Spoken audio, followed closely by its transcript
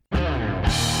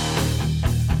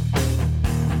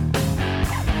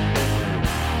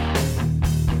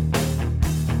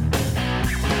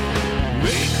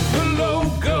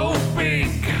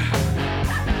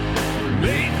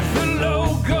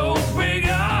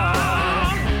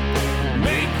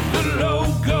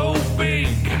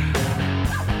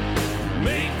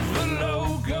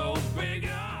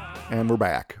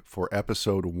back for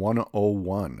episode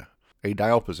 101, a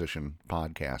dial position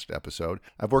podcast episode.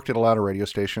 I've worked at a lot of radio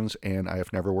stations, and I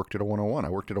have never worked at a 101. I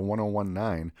worked at a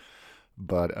 101.9,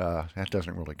 but that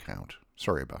doesn't really count.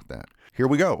 Sorry about that. Here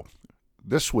we go.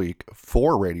 This week,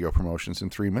 4 radio promotions in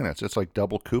 3 minutes. It's like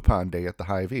double coupon day at the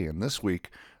Hy-Vee. And this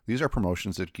week, these are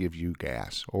promotions that give you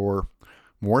gas, or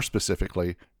more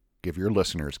specifically, give your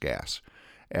listeners gas.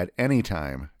 At any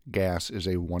time, gas is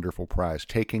a wonderful prize.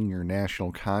 Taking your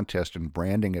national contest and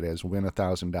branding it as win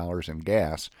 $1,000 in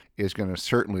gas is going to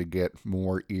certainly get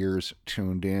more ears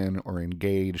tuned in or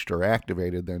engaged or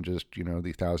activated than just, the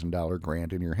 $1,000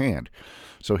 grant in your hand.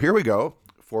 So here we go.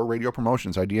 4 radio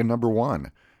promotions. Idea number 1,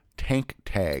 Tank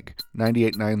Tag.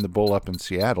 98.9 The Bull up in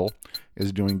Seattle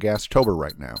is doing Gastober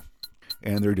right now.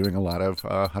 And they're doing a lot of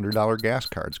 $100 gas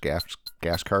cards.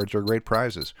 Gas cards are great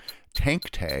prizes. Tank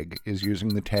Tag is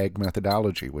using the tag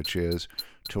methodology, which is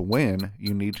to win,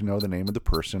 you need to know the name of the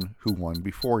person who won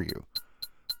before you.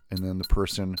 And then the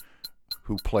person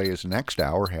who plays next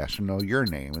hour has to know your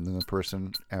name. And then the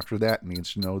person after that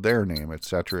needs to know their name,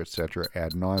 etc.,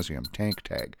 ad nauseum. Tank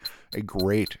Tag. A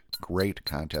great, great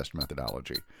contest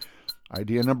methodology.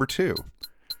 Idea number 2,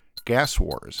 Gas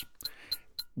Wars.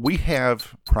 We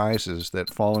have prizes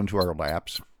that fall into our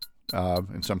laps,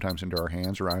 and sometimes into our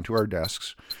hands or onto our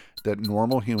desks, that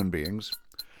normal human beings,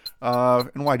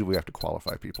 and why do we have to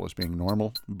qualify people as being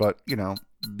normal? But,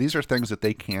 these are things that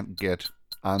they can't get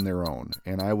on their own.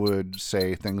 And I would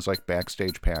say things like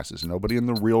backstage passes. Nobody in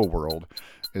the real world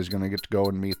is going to get to go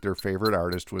and meet their favorite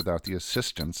artist without the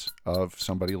assistance of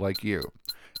somebody like you.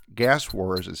 Gas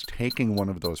Wars is taking one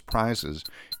of those prizes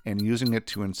and using it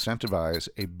to incentivize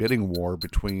a bidding war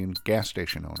between gas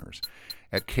station owners.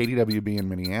 At KDWB in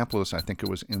Minneapolis, I think it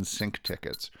was NSYNC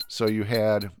tickets. So you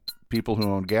had people who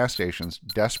owned gas stations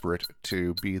desperate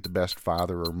to be the best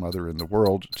father or mother in the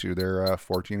world to their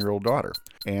 14-year-old daughter.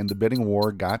 And the bidding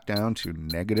war got down to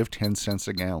negative 10 cents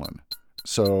a gallon.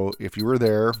 So if you were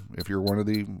there, if you're one of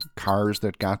the cars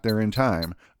that got there in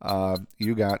time,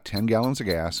 you got 10 gallons of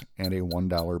gas and a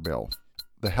 $1 bill.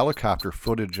 The helicopter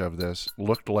footage of this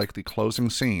looked like the closing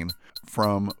scene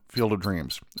from Field of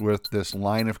Dreams, with this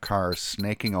line of cars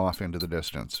snaking off into the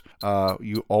distance.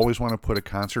 You always want to put a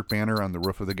concert banner on the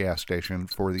roof of the gas station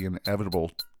for the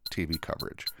inevitable TV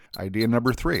coverage. Idea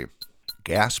number 3,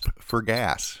 Gasp for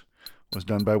Gas, was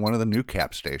done by one of the new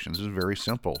cap stations. It was very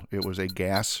simple. It was a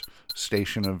gas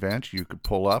station event. You could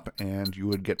pull up and you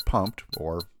would get pumped,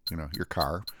 or, your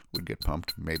car would get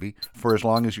pumped, maybe, for as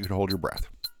long as you could hold your breath.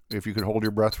 If you could hold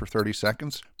your breath for 30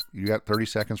 seconds, you got 30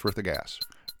 seconds worth of gas.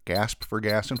 Gasp for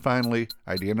gas. And finally,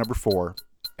 idea number 4,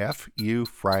 FU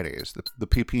Fridays, the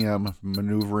PPM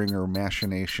maneuvering or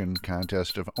machination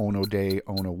contest of own a day,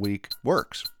 own a week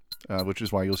works. Which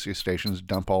is why you'll see stations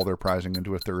dump all their prizing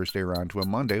into a Thursday or onto a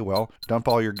Monday. Well, dump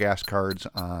all your gas cards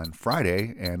on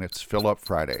Friday, and it's Fill Up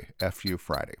Friday, FU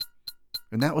Friday.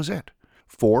 And that was it.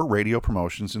 4 radio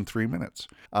promotions in 3 minutes.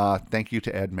 Thank you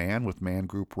to Ed Mann with Mann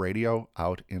Group Radio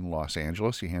out in Los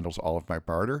Angeles. He handles all of my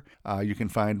barter. You can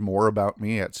find more about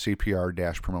me at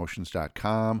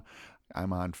cpr-promotions.com.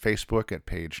 I'm on Facebook at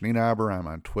Paige Nienaber. I'm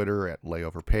on Twitter at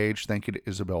LayoverPage. Thank you to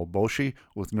Isabel Boshi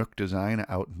with Nook Design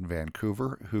out in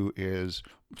Vancouver, who is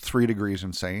 3 degrees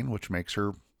insane, which makes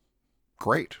her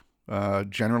great.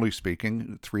 Generally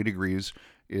speaking, 3 degrees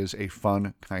is a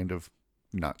fun kind of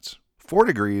nuts. 4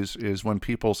 degrees is when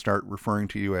people start referring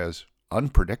to you as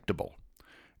unpredictable.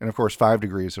 And of course, 5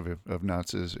 degrees of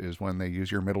nuts is when they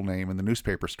use your middle name in the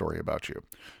newspaper story about you.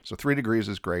 So 3 degrees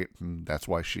is great, and that's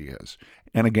why she is.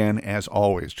 And again, as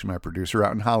always, to my producer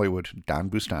out in Hollywood, Don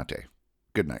Bustante.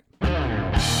 Good night.